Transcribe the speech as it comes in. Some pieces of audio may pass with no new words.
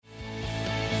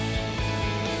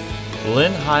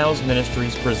Lynn Hiles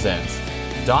Ministries presents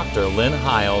Dr. Lynn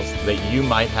Hiles, that you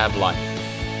might have life.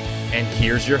 And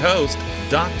here's your host,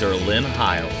 Dr. Lynn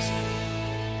Hiles.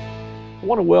 I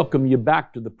want to welcome you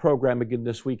back to the program again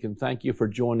this week, and thank you for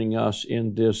joining us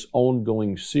in this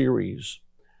ongoing series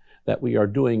that we are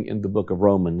doing in the book of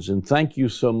Romans. And thank you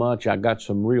so much. I got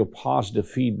some real positive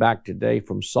feedback today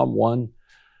from someone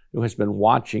who has been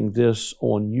watching this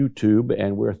on YouTube,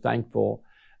 and we're thankful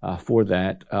for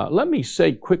that. Let me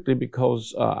say quickly,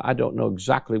 because I don't know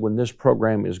exactly when this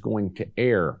program is going to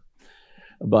air,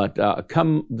 but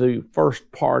come the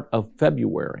first part of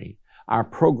February, our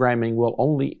programming will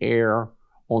only air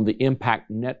on the Impact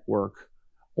Network,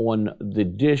 on the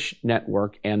Dish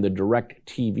Network, and the Direct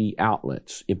TV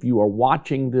outlets. If you are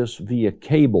watching this via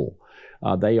cable,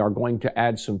 they are going to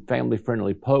add some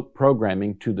family-friendly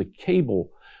programming to the cable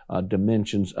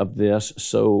dimensions of this.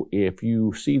 So if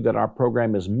you see that our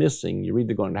program is missing, you're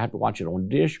either going to have to watch it on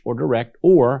Dish or Direct,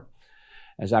 or,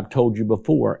 as I've told you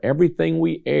before, everything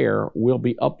we air will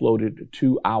be uploaded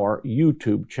to our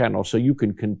YouTube channel, so you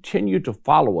can continue to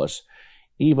follow us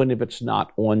even if it's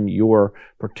not on your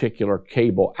particular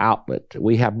cable outlet.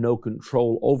 We have no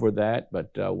control over that,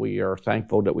 but we are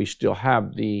thankful that we still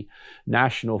have the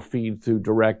national feed through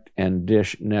Direct and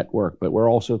Dish Network. But we're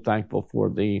also thankful for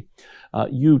the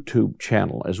YouTube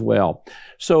channel as well.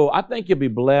 So I think you'll be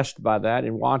blessed by that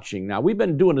in watching. Now, we've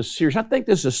been doing a series. I think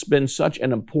this has been such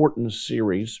an important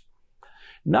series,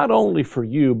 not only for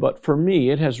you, but for me.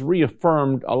 It has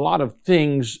reaffirmed a lot of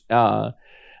things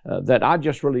that I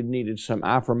just really needed some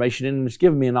affirmation in, and it's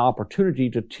given me an opportunity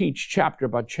to teach chapter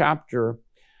by chapter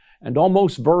and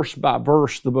almost verse by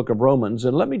verse the book of Romans.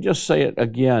 And let me just say it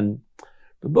again.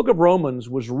 The book of Romans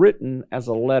was written as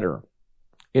a letter.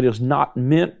 It is not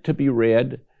meant to be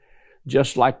read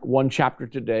just like one chapter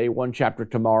today, one chapter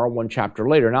tomorrow, one chapter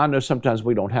later. Now, I know sometimes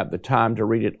we don't have the time to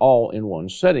read it all in one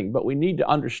setting, but we need to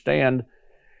understand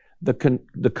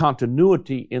the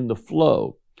continuity in the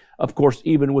flow. Of course,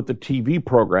 even with the TV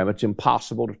program, it's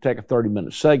impossible to take a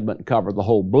 30-minute segment and cover the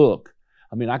whole book.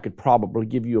 I mean, I could probably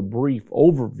give you a brief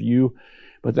overview,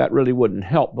 but that really wouldn't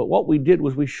help. But what we did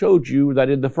was we showed you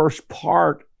that in the first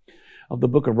part of the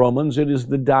book of Romans, it is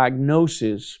the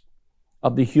diagnosis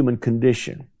of the human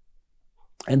condition.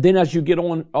 And then as you get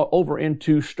on over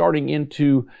into, starting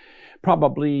into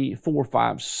probably 4,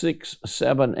 5, 6,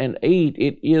 7, and 8,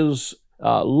 it is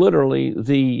literally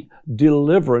the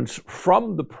deliverance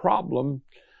from the problem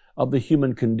of the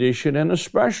human condition. And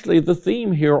especially the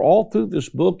theme here all through this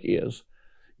book is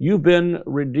you've been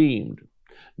redeemed,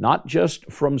 not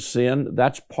just from sin.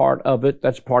 That's part of it.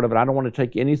 That's part of it. I don't want to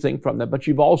take anything from that, but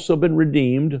you've also been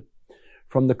redeemed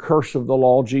from the curse of the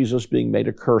law, Jesus being made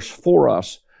a curse for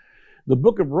us. The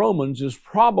book of Romans is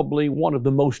probably one of the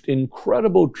most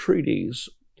incredible treatises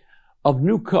of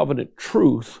New Covenant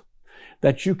truth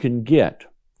that you can get.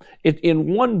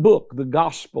 In one book, the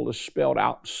gospel is spelled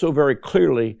out so very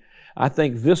clearly. I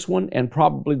think this one and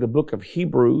probably the book of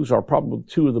Hebrews are probably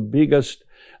two of the biggest,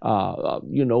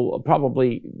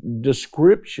 probably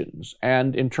descriptions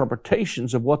and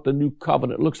interpretations of what the new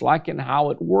covenant looks like and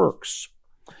how it works.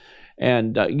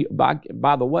 And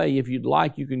by the way, if you'd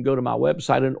like, you can go to my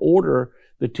website and order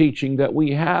the teaching that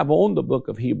we have on the book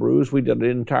of Hebrews. We did an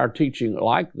entire teaching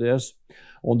like this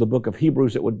on the book of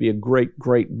Hebrews. It would be a great,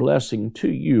 great blessing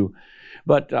to you.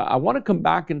 But I want to come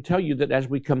back and tell you that as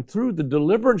we come through the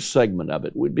deliverance segment of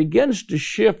it, it begins to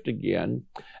shift again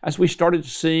as we started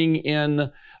seeing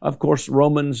in, of course,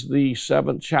 Romans, the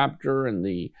 7th chapter and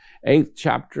the 8th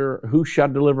chapter, who shall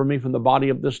deliver me from the body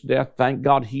of this death? Thank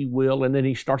God he will. And then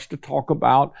he starts to talk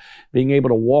about being able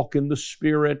to walk in the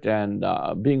Spirit and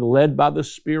being led by the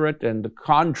Spirit. And the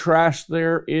contrast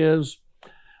there is,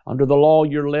 under the law,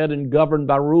 you're led and governed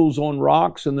by rules on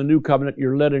rocks. In the new covenant,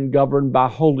 you're led and governed by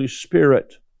Holy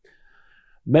Spirit.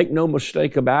 Make no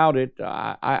mistake about it.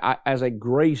 I, as a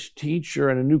grace teacher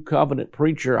and a new covenant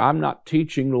preacher, I'm not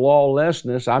teaching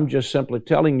lawlessness. I'm just simply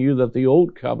telling you that the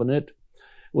old covenant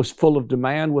was full of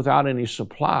demand without any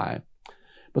supply.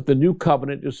 But the new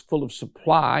covenant is full of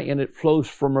supply, and it flows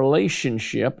from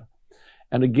relationship.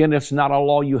 And again, it's not a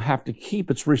law you have to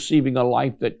keep. It's receiving a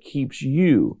life that keeps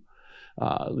you.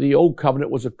 The old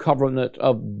covenant was a covenant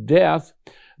of death,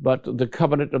 but the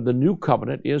covenant of the new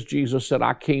covenant is, Jesus said,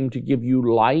 I came to give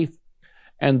you life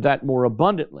and that more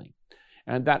abundantly.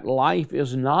 And that life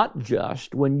is not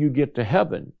just when you get to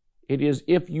heaven. It is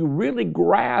if you really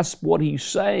grasp what he's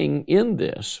saying in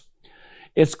this,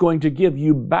 it's going to give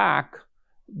you back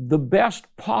the best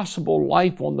possible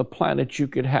life on the planet you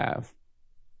could have.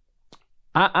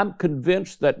 I'm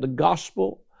convinced that the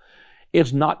gospel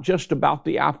is not just about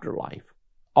the afterlife.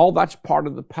 All that's part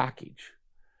of the package.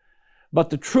 But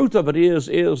the truth of it is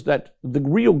that the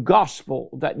real gospel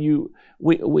that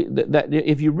that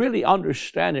if you really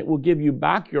understand it will give you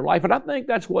back your life. And I think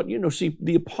that's what, see,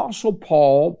 the Apostle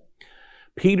Paul,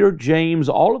 Peter, James,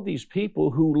 all of these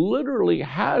people who literally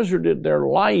hazarded their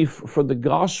life for the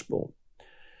gospel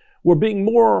were being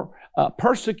more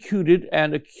persecuted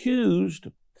and accused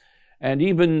and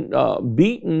even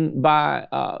beaten by,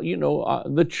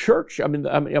 the church. I mean,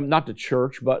 not the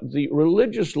church, but the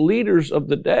religious leaders of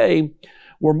the day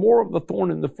were more of the thorn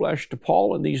in the flesh to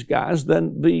Paul and these guys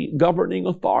than the governing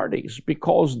authorities,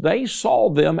 because they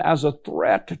saw them as a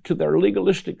threat to their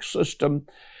legalistic system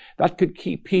that could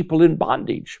keep people in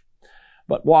bondage.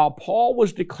 But while Paul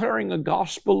was declaring a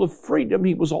gospel of freedom,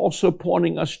 he was also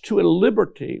pointing us to a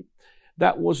liberty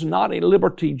that was not a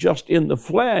liberty just in the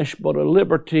flesh, but a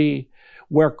liberty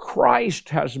where Christ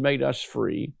has made us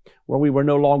free, where we were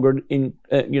no longer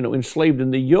enslaved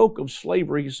in the yoke of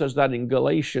slavery. He says that in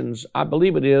Galatians, I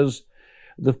believe it is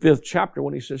the 5th chapter,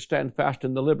 when he says, stand fast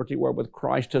in the liberty wherewith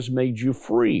Christ has made you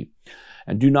free,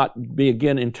 and do not be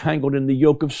again entangled in the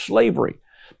yoke of slavery.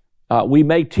 We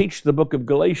may teach the book of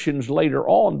Galatians later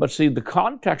on, but see, the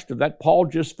context of that, Paul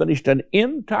just finished an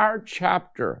entire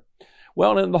chapter,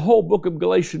 in the whole book of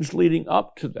Galatians leading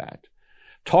up to that,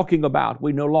 talking about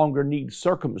we no longer need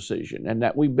circumcision, and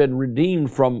that we've been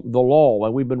redeemed from the law,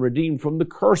 and we've been redeemed from the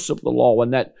curse of the law,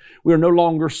 and that we're no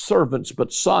longer servants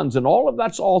but sons. And all of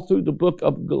that's all through the book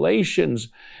of Galatians.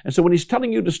 And so when he's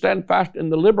telling you to stand fast in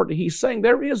the liberty, he's saying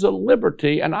there is a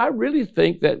liberty, and I really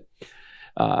think that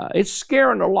it's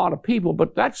scaring a lot of people,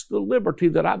 but that's the liberty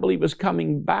that I believe is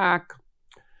coming back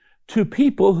to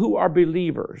people who are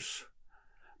believers.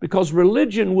 Because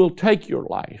religion will take your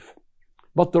life,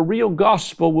 but the real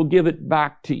gospel will give it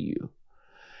back to you.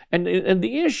 And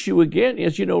the issue again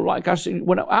is, like I said,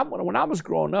 when I was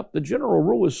growing up, the general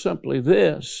rule is simply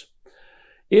this: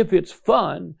 if it's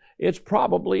fun, it's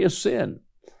probably a sin.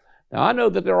 Now, I know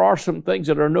that there are some things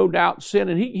that are no doubt sin,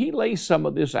 and he lays some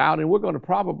of this out, and we're going to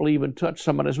probably even touch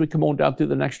some of it as we come on down through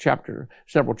the next chapter,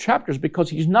 several chapters,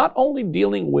 because he's not only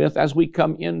dealing with, as we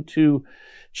come into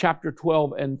chapter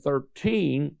 12 and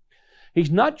 13,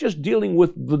 he's not just dealing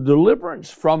with the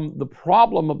deliverance from the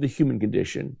problem of the human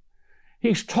condition.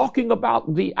 He's talking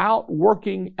about the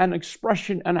outworking and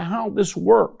expression and how this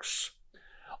works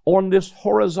on this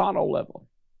horizontal level.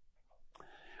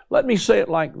 Let me say it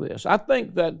like this. I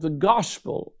think that the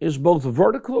gospel is both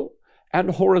vertical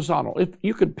and horizontal. If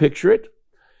you could picture it,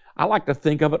 I like to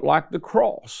think of it like the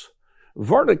cross.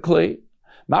 Vertically,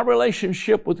 my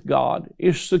relationship with God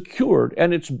is secured,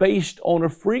 and it's based on a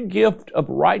free gift of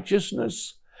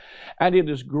righteousness, and it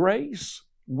is grace,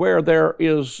 where it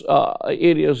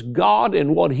is God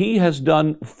and what He has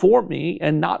done for me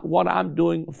and not what I'm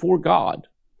doing for God,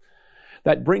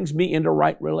 that brings me into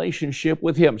right relationship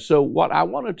with Him. So what I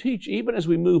want to teach, even as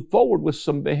we move forward with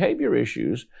some behavior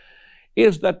issues,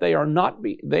 is that they are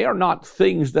not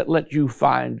things that let you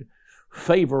find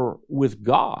favor with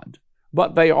God,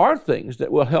 but they are things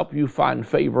that will help you find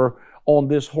favor on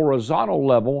this horizontal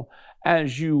level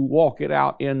as you walk it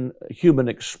out in human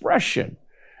expression.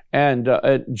 And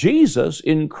Jesus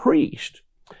increased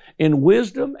in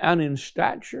wisdom and in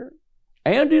stature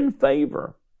and in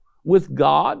favor with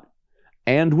God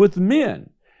and with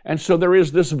men. And so there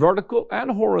is this vertical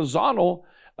and horizontal,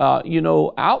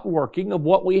 outworking of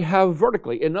what we have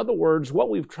vertically. In other words, what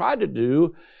we've tried to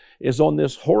do is on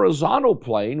this horizontal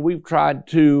plane, we've tried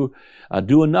to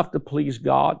do enough to please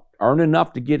God, earn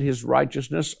enough to get His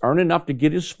righteousness, earn enough to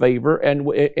get His favor,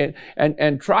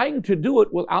 and trying to do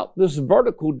it without this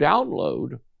vertical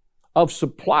download of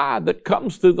supply that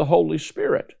comes through the Holy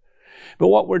Spirit. But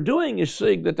what we're doing is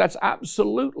seeing that that's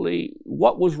absolutely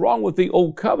what was wrong with the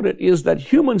old covenant, is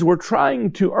that humans were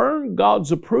trying to earn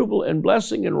God's approval and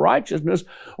blessing and righteousness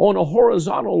on a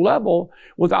horizontal level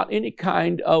without any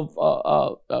kind of,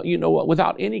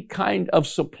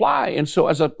 supply. And so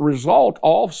as a result,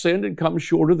 all sinned and come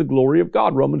short of the glory of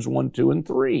God, Romans 1, 2, and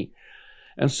 3.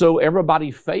 And so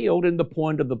everybody failed, and the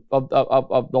point of the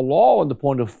law and the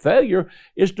point of failure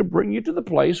is to bring you to the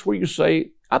place where you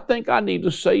say, I think I need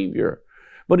a Savior.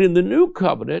 But in the new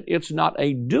covenant, it's not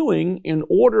a doing in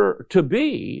order to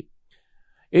be.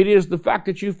 It is the fact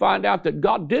that you find out that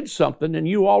God did something, and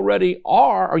you already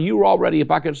are, or you already, if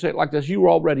I could say it like this, you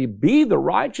already be the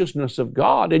righteousness of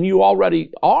God, and you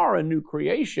already are a new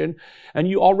creation, and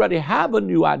you already have a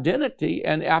new identity,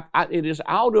 and it is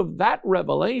out of that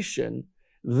revelation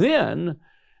then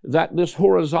that this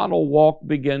horizontal walk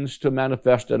begins to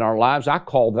manifest in our lives. I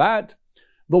call that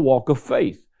the walk of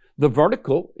faith. The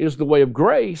vertical is the way of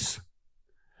grace.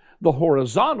 The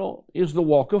horizontal is the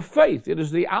walk of faith. It is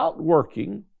the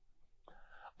outworking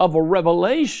of a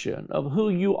revelation of who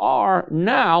you are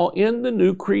now in the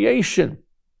new creation.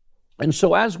 And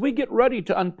so as we get ready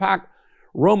to unpack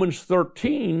Romans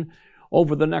 13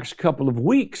 over the next couple of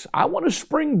weeks, I want to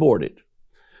springboard it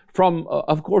from,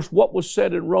 of course, what was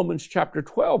said in Romans chapter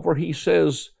 12, where he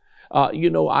says,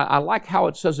 I like how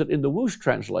it says it in the Woosh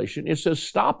translation. It says,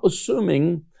 stop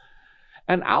assuming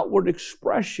an outward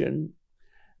expression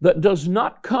that does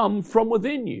not come from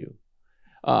within you.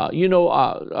 The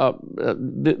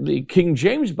King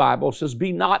James Bible says,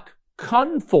 be not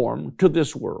conformed to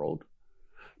this world,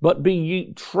 but be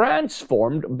ye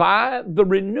transformed by the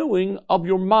renewing of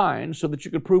your mind, so that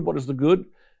you can prove what is the good,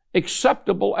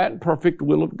 acceptable, and perfect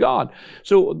will of God.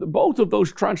 So both of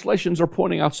those translations are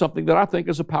pointing out something that I think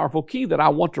is a powerful key that I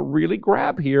want to really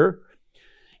grab here,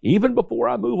 even before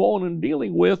I move on in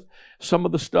dealing with some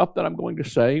of the stuff that I'm going to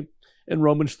say in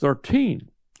Romans 13.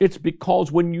 It's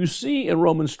because when you see in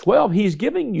Romans 12, he's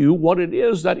giving you what it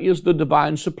is that is the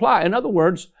divine supply. In other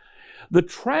words, the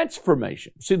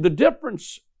transformation. See, the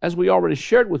difference, as we already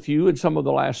shared with you in some of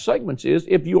the last segments, is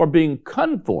if you are being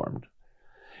conformed,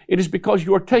 it is because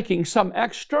you are taking some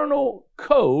external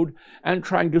code and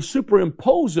trying to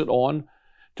superimpose it on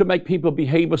to make people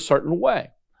behave a certain way.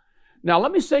 Now,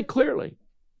 let me say clearly,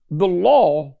 the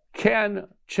law can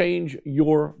change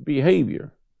your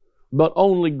behavior, but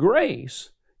only grace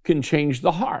can change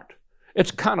the heart. It's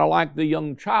kind of like the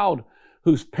young child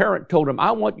whose parent told him,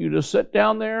 I want you to sit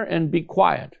down there and be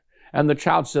quiet. And the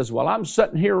child says, well, I'm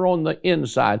sitting here on the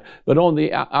inside, but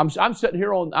I'm sitting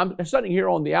here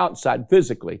on the outside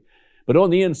physically, but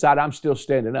on the inside, I'm still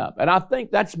standing up. And I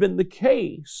think that's been the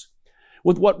case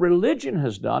with what religion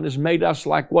has done, is made us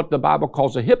like what the Bible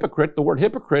calls a hypocrite. The word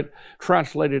hypocrite,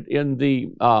 translated in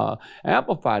the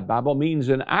Amplified Bible, means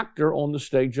an actor on the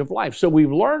stage of life. So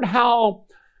we've learned how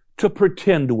to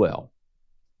pretend well.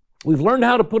 We've learned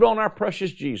how to put on our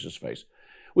precious Jesus face.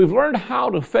 We've learned how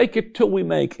to fake it till we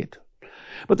make it.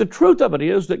 But the truth of it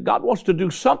is that God wants to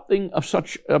do something of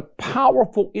such a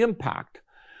powerful impact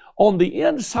on the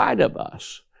inside of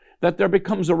us that there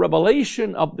becomes a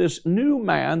revelation of this new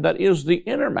man that is the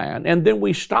inner man, and then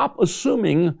we stop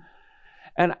assuming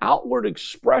an outward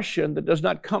expression that does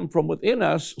not come from within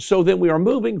us. So then we are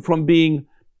moving from being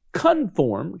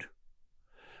conformed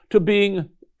to being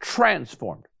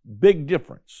transformed. Big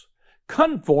difference.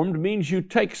 Conformed means you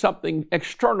take something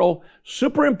external,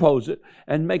 superimpose it,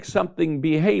 and make something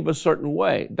behave a certain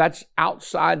way. That's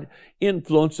outside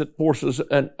influence that forces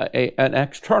an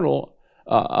external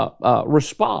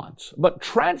response. But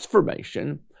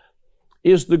transformation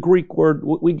is the Greek word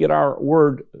we get our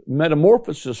word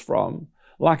metamorphosis from,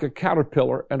 like a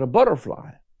caterpillar and a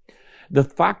butterfly. The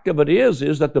fact of it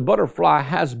is that the butterfly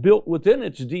has built within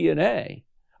its DNA,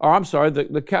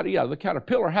 the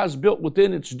caterpillar has built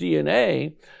within its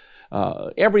DNA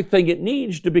everything it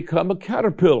needs to become a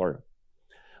caterpillar.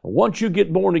 Once you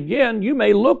get born again, you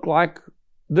may look like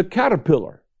the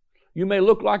caterpillar. You may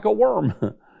look like a worm.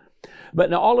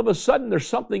 But now all of a sudden there's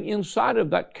something inside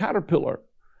of that caterpillar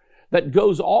that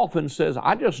goes off and says,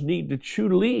 I just need to chew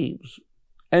leaves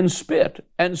and spit.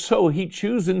 And so he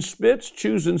chews and spits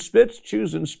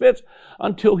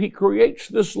until he creates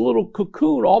this little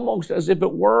cocoon, almost as if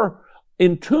it were,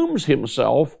 entombs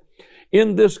himself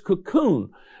in this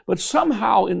cocoon. But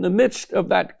somehow in the midst of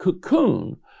that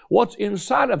cocoon, what's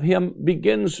inside of him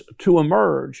begins to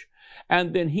emerge.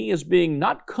 And then he is being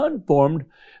not conformed,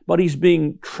 but he's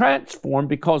being transformed,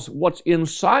 because what's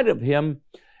inside of him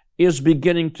is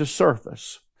beginning to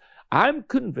surface. I'm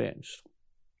convinced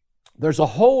there's a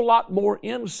whole lot more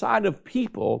inside of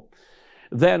people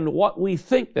than what we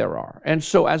think there are. And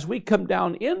so as we come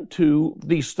down into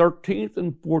these 13th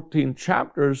and 14th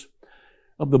chapters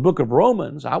of the book of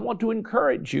Romans, I want to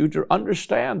encourage you to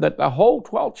understand that the whole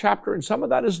 12th chapter, and some of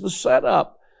that is the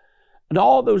setup, and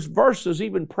all those verses,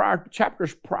 even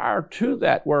chapters prior to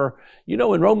that, where, in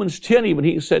Romans 10 even,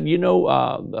 he said,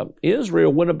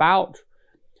 Israel went about,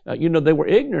 they were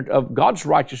ignorant of God's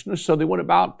righteousness, so they went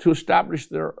about to establish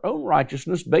their own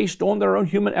righteousness based on their own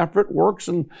human effort, works,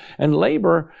 and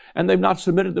labor, and they've not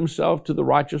submitted themselves to the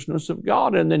righteousness of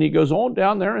God. And then he goes on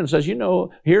down there and says,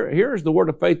 here's the word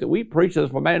of faith that we preach, that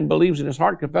if a man believes in his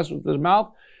heart, confesses with his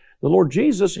mouth the Lord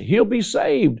Jesus, he'll be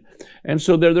saved. And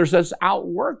so there's this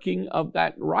outworking of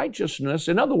that righteousness.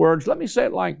 In other words, let me say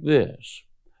it like this.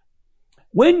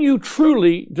 When you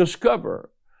truly discover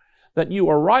that you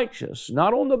are righteous,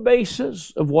 not on the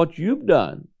basis of what you've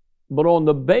done, but on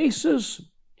the basis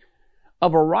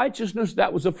of a righteousness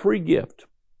that was a free gift,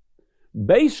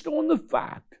 based on the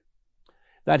fact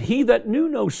that he that knew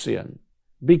no sin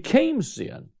became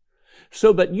sin,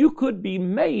 so that you could be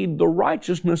made the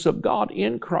righteousness of God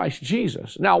in Christ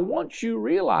Jesus. Now, once you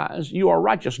realize you are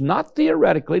righteous, not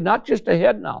theoretically, not just a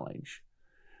head knowledge,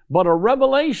 but a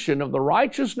revelation of the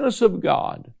righteousness of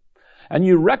God, and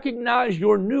you recognize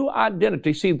your new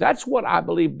identity. See, that's what I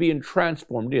believe being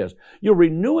transformed is. You're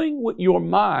renewing your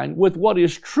mind with what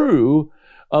is true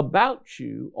about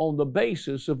you on the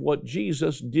basis of what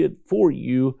Jesus did for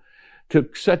you to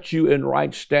set you in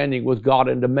right standing with God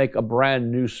and to make a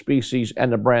brand new species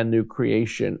and a brand new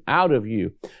creation out of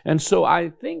you. And so I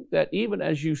think that even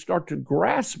as you start to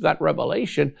grasp that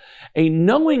revelation, a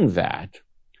knowing that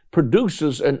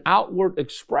produces an outward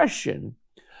expression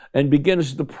and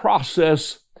begins the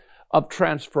process of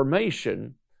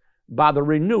transformation by the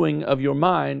renewing of your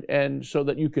mind, and so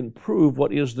that you can prove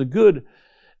what is the good,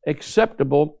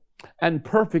 acceptable, and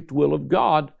perfect will of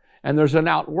God. And there's an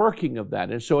outworking of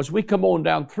that. And so as we come on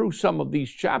down through some of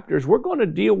these chapters, we're going to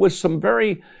deal with some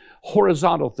very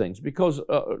horizontal things, because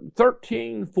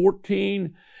 13,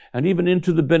 14, and even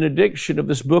into the benediction of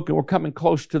this book, and we're coming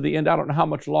close to the end. I don't know how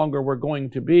much longer we're going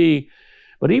to be.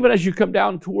 But even as you come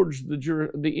down towards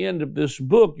the end of this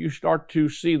book, you start to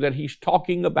see that he's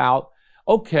talking about,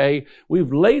 okay,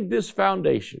 we've laid this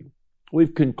foundation.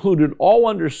 We've concluded all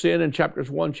under sin in chapters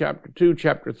 1, chapter 2,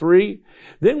 chapter 3.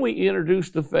 Then we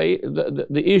introduced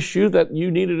the issue that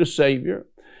you needed a Savior.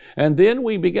 And then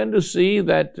we begin to see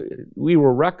that we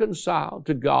were reconciled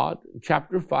to God,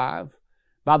 chapter 5,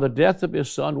 by the death of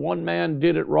His Son. One man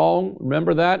did it wrong.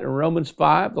 Remember that in Romans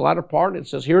 5, the latter part, it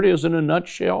says, here it is in a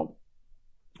nutshell.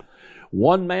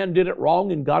 One man did it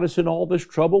wrong and got us in all this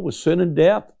trouble with sin and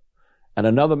death. And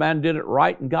another man did it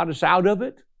right and got us out of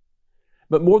it.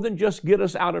 But more than just get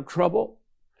us out of trouble,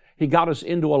 He got us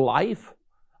into a life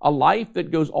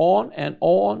that goes on and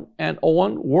on and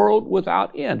on, world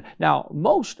without end. Now,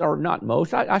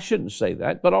 I shouldn't say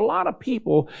that, but a lot of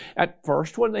people at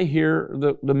first, when they hear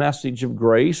the message of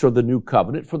grace or the new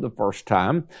covenant for the first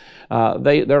time,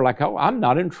 they're like, oh, I'm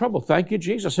not in trouble. Thank you,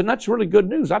 Jesus. And that's really good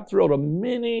news. I've thrilled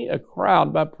many a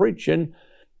crowd by preaching,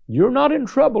 you're not in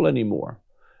trouble anymore.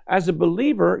 As a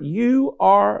believer, you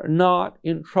are not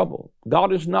in trouble.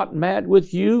 God is not mad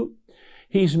with you.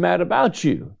 He's mad about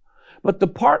you. But the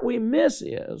part we miss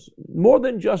is, more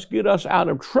than just get us out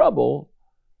of trouble,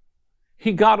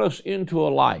 He got us into a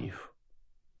life.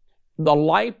 The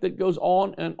life that goes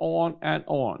on and on and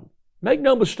on. Make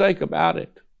no mistake about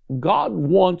it. God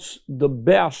wants the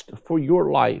best for your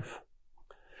life.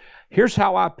 Here's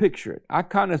how I picture it. I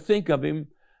kind of think of Him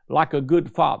like a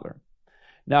good father.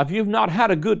 Now, if you've not had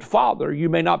a good father, you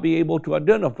may not be able to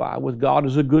identify with God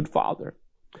as a good father.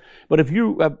 But if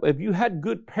you had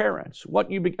good parents,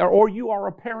 or you are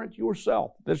a parent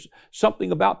yourself, there's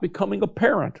something about becoming a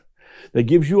parent that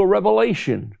gives you a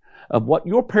revelation of what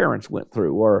your parents went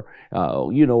through, or how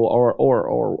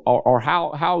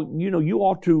you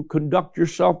ought to conduct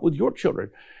yourself with your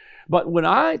children. But when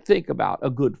I think about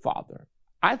a good father,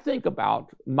 I think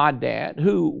about my dad,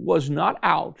 who was not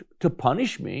out to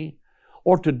punish me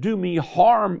or to do me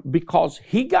harm because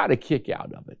he got a kick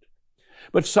out of it.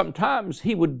 But sometimes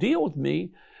he would deal with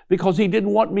me because he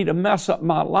didn't want me to mess up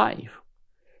my life.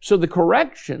 So the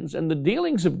corrections and the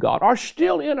dealings of God are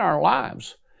still in our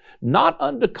lives, not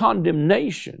unto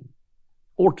condemnation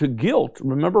or to guilt.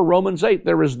 Remember Romans 8,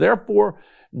 there is therefore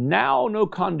now no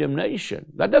condemnation.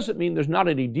 That doesn't mean there's not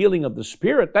any dealing of the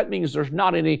Spirit. That means there's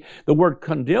not any, the word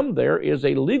condemned there is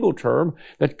a legal term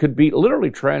that could be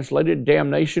literally translated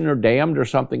damnation or damned or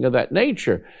something of that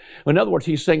nature. In other words,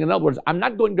 he's saying, I'm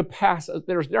not going to pass,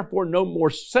 there's therefore no more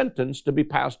sentence to be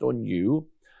passed on you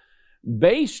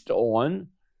based on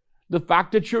the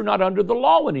fact that you're not under the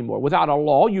law anymore. Without a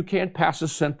law, you can't pass a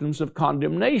sentence of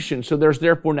condemnation. So there's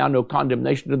therefore now no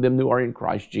condemnation to them who are in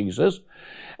Christ Jesus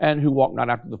and who walk not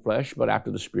after the flesh, but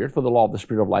after the Spirit. For the law of the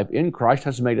Spirit of life in Christ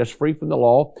has made us free from the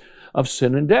law of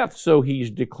sin and death. So he's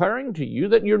declaring to you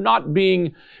that you're not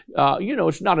being,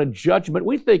 it's not a judgment.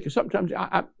 We think sometimes,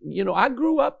 I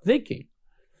grew up thinking,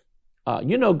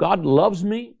 God loves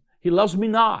me. He loves me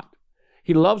not.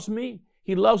 He loves me.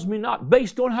 He loves me not,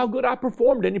 based on how good I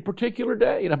performed any particular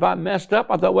day. And if I messed up,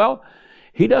 I thought, well,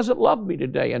 He doesn't love me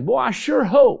today. And boy, I sure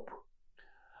hope,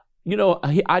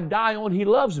 I die on He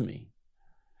loves me.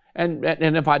 And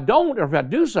if I don't, or if I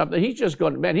do something, He's just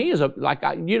going, man, He is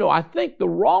I think the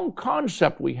wrong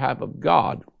concept we have of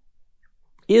God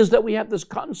is that we have this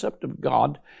concept of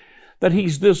God that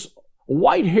He's this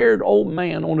white-haired old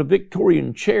man on a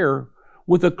Victorian chair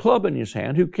with a club in his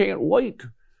hand who can't wait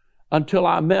until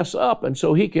I mess up, and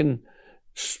so He can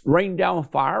rain down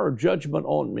fire or judgment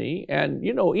on me. And,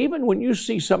 even when you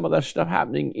see some of that stuff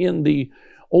happening in the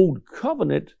Old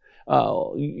Covenant,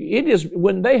 It is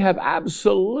when they have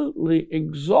absolutely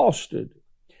exhausted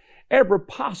every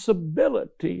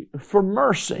possibility for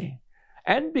mercy,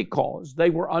 and because they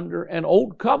were under an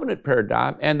old covenant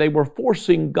paradigm and they were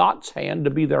forcing God's hand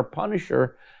to be their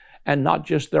punisher and not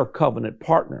just their covenant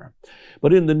partner.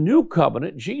 But in the new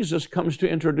covenant, Jesus comes to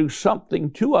introduce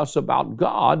something to us about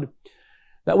God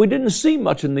that we didn't see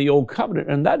much in the old covenant,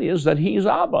 and that is that He's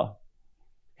Abba.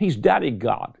 He's Daddy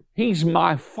God. He's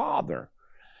my Father.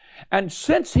 And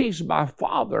since He's my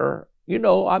Father,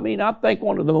 I think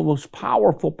one of the most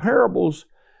powerful parables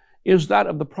is that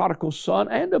of the prodigal son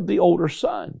and of the older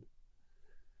son.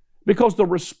 Because the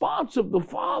response of the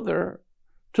father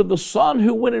to the son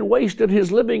who went and wasted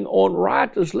his living on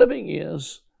riotous living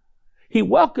is, he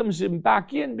welcomes him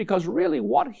back in, because really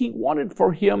what he wanted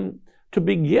for him to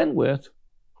begin with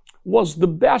was the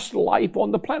best life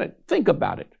on the planet. Think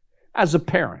about it as a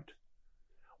parent.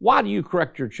 Why do you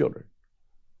correct your children?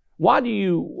 Why do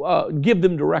you give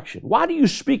them direction? Why do you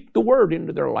speak the word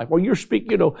into their life? Or you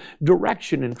speak,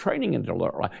 direction and training into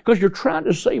their life? Because you're trying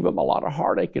to save them a lot of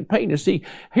heartache and pain. You see,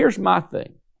 here's my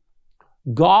thing.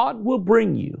 God will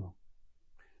bring you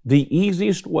the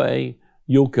easiest way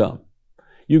you'll come.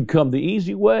 You can come the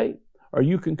easy way, or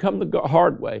you can come the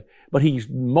hard way. But the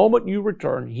moment you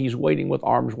return, He's waiting with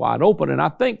arms wide open. And I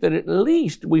think that at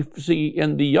least we see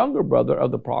in the younger brother of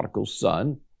the prodigal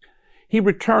son, he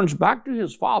returns back to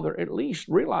his father, at least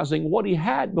realizing what he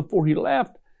had before he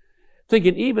left,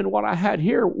 thinking even what I had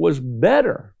here was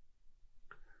better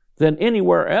than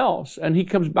anywhere else. And he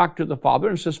comes back to the father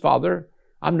and says, Father,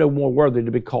 I'm no more worthy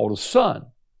to be called a son.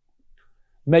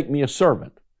 Make me a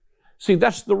servant. See,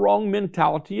 that's the wrong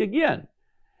mentality again.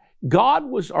 God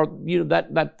was,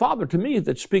 that father to me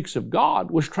that speaks of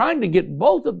God was trying to get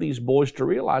both of these boys to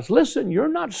realize, listen, you're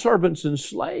not servants and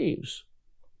slaves.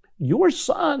 You're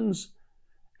sons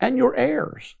and you're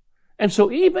heirs. And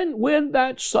so even when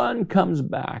that son comes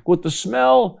back with the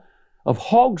smell of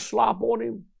hog slop on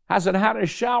him, hasn't had a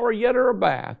shower yet or a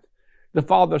bath, the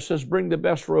father says, bring the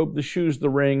best robe, the shoes, the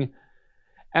ring.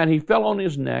 And he fell on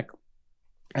his neck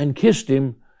and kissed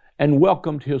him and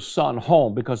welcomed his son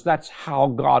home, because that's how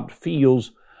God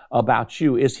feels about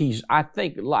you. Is He's, I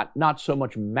think, not so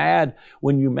much mad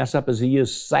when you mess up as He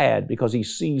is sad, because He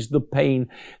sees the pain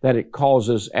that it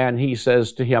causes, and He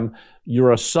says to him,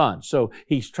 you're a son. So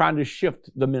He's trying to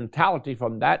shift the mentality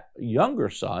from that younger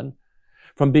son,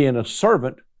 from being a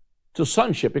servant to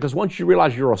sonship, because once you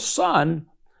realize you're a son,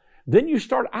 then you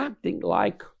start acting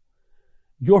like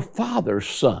your father's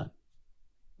son.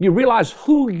 You realize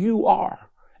who you are.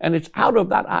 And it's out of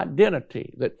that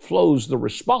identity that flows the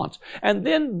response. And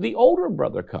then the older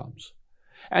brother comes.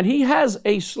 And he has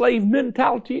a slave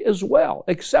mentality as well.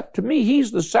 Except to me, he's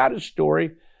the saddest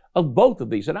story of both of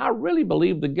these. And I really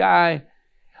believe the guy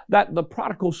that the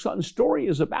prodigal son story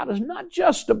is about is not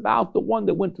just about the one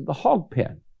that went to the hog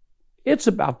pen. It's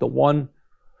about the one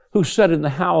who sat in the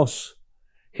house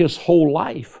his whole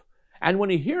life. And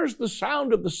when he hears the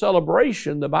sound of the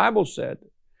celebration, the Bible said,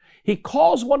 he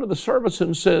calls one of the servants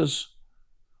and says,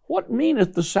 what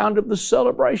meaneth the sound of the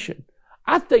celebration?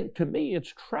 I think to me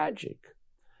it's tragic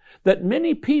that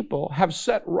many people have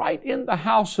sat right in the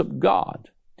house of God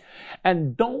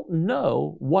and don't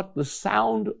know what the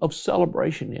sound of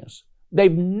celebration is.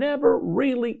 They've never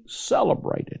really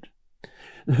celebrated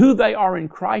who they are in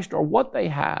Christ or what they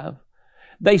have.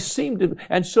 They seem to,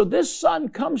 and so this son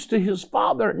comes to his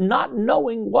father not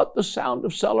knowing what the sound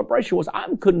of celebration was.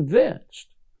 I'm convinced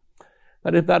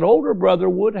that if that older brother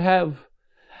would have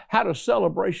had a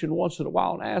celebration once in a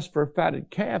while and asked for a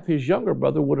fatted calf, his younger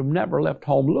brother would have never left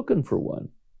home looking for one.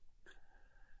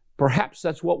 Perhaps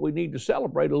that's what we need to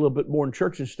celebrate a little bit more in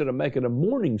church instead of making a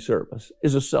morning service,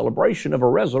 is a celebration of a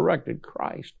resurrected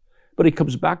Christ. But he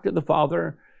comes back to the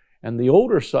father, and the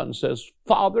older son says,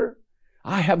 Father,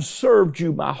 I have served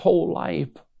you my whole life,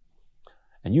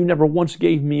 and you never once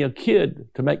gave me a kid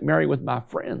to make merry with my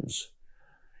friends.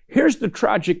 Here's the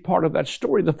tragic part of that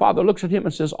story. The father looks at him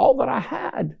and says, all that I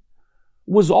had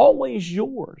was always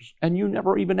yours, and you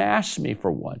never even asked me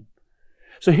for one.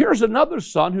 So here's another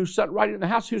son who sat right in the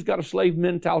house, who's got a slave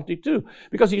mentality too,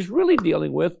 because he's really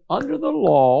dealing with, under the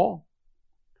law,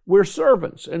 we're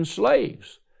servants and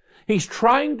slaves. He's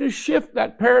trying to shift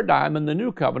that paradigm in the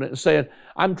new covenant and saying,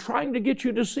 I'm trying to get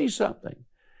you to see something.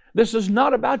 This is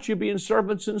not about you being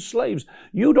servants and slaves.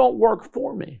 You don't work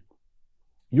for me.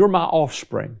 You're my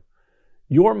offspring.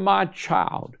 You're my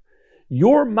child.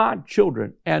 You're my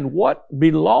children, and what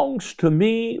belongs to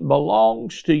me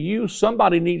belongs to you.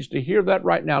 Somebody needs to hear that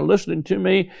right now listening to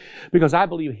me, because I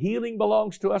believe healing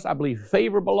belongs to us. I believe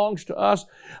favor belongs to us.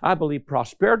 I believe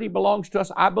prosperity belongs to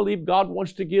us. I believe God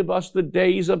wants to give us the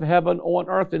days of heaven on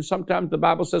earth. And sometimes the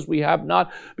Bible says we have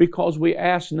not because we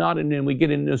ask not, and then we get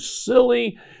in this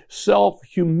silly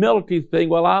self-humility thing.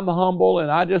 Well, I'm humble and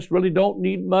I just really don't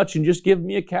need much, and just give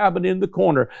me a cabin in the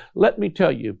corner. Let me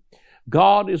tell you,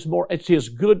 God is more, it's His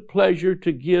good pleasure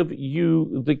to give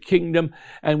you the kingdom.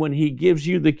 And when He gives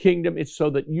you the kingdom, it's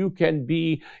so that you can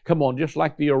be, come on, just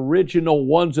like the original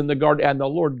ones in the garden. And the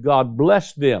Lord God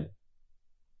blessed them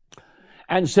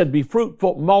and said, be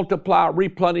fruitful, multiply,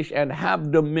 replenish, and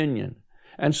have dominion.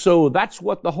 And so that's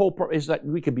what the whole purpose is, that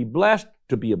we can be blessed,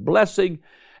 to be a blessing,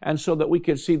 and so that we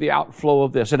can see the outflow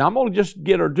of this. And I'm going to just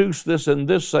introduce this in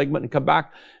this segment and come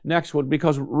back next one,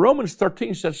 because Romans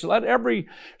 13 says, let every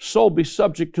soul be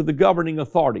subject to the governing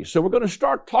authority. So we're going to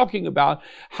start talking about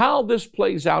how this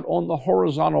plays out on the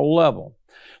horizontal level.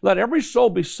 Let every soul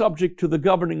be subject to the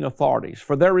governing authorities,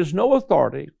 for there is no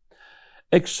authority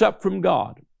except from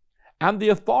God. And the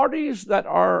authorities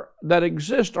that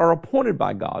exist are appointed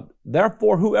by God.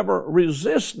 Therefore, whoever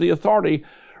resists the authority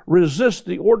resist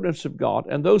the ordinance of God,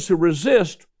 and those who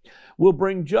resist will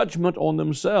bring judgment on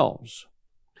themselves.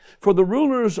 For the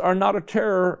rulers are not a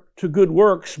terror to good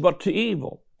works, but to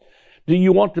evil. Do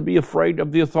you want to be afraid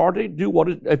of the authority? Do you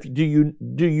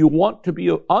want to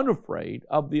be unafraid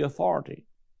of the authority?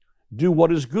 Do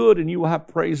what is good, and you will have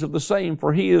praise of the same,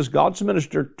 for he is God's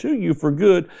minister to you for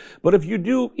good. But if you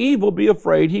do evil, be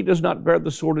afraid. He does not bear the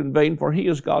sword in vain, for he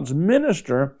is God's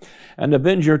minister and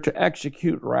avenger to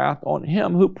execute wrath on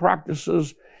him who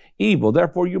practices evil.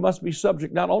 Therefore, you must be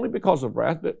subject not only because of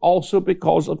wrath, but also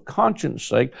because of conscience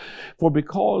sake. For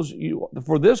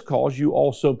this cause you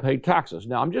also pay taxes.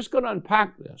 Now, I'm just going to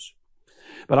unpack this.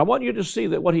 But I want you to see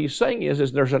that what he's saying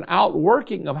is there's an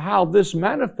outworking of how this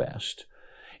manifests,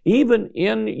 even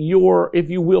in your, if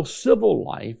you will, civil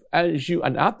life,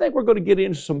 and I think we're going to get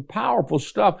into some powerful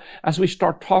stuff as we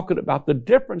start talking about the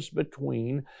difference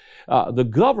between the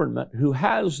government, who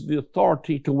has the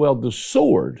authority to wield the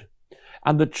sword,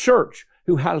 and the church,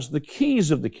 who has the keys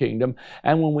of the kingdom.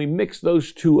 And when we mix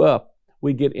those two up,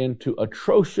 we get into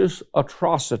atrocious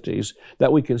atrocities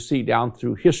that we can see down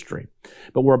through history.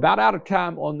 But we're about out of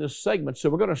time on this segment, so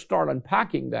we're going to start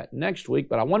unpacking that next week,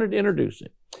 but I wanted to introduce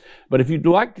it. But if you'd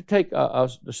like to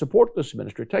to support this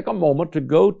ministry, take a moment to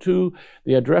go to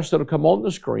the address that will come on the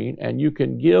screen, and you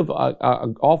can give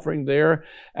an offering there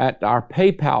at our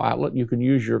PayPal outlet. You can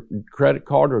use your credit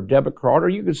card or debit card, or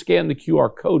you can scan the QR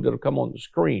code that will come on the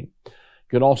screen.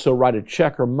 You can also write a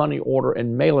check or money order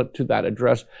and mail it to that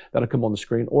address that'll come on the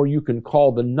screen, or you can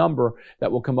call the number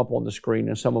that will come up on the screen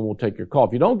and someone will take your call.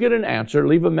 If you don't get an answer,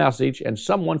 leave a message and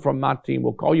someone from my team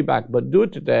will call you back, but do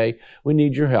it today. We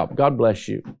need your help. God bless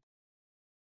you.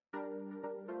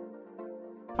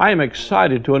 I am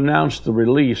excited to announce the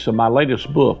release of my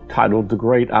latest book titled The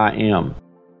Great I Am.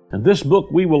 In this book,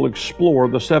 we will explore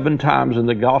the 7 times in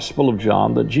the Gospel of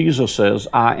John that Jesus says,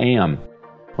 I am.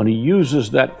 When he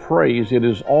uses that phrase, it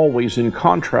is always in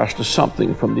contrast to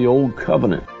something from the Old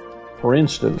Covenant. For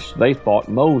instance, they thought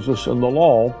Moses and the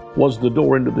law was the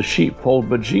door into the sheepfold,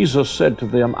 but Jesus said to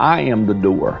them, I am the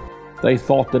door. They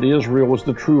thought that Israel was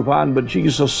the true vine, but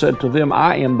Jesus said to them,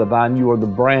 I am the vine, you are the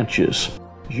branches.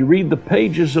 As you read the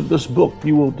pages of this book,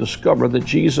 you will discover that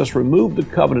Jesus removed the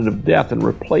covenant of death and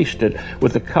replaced it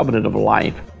with the covenant of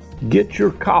life. Get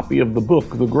your copy of the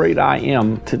book, The Great I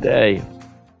Am, today.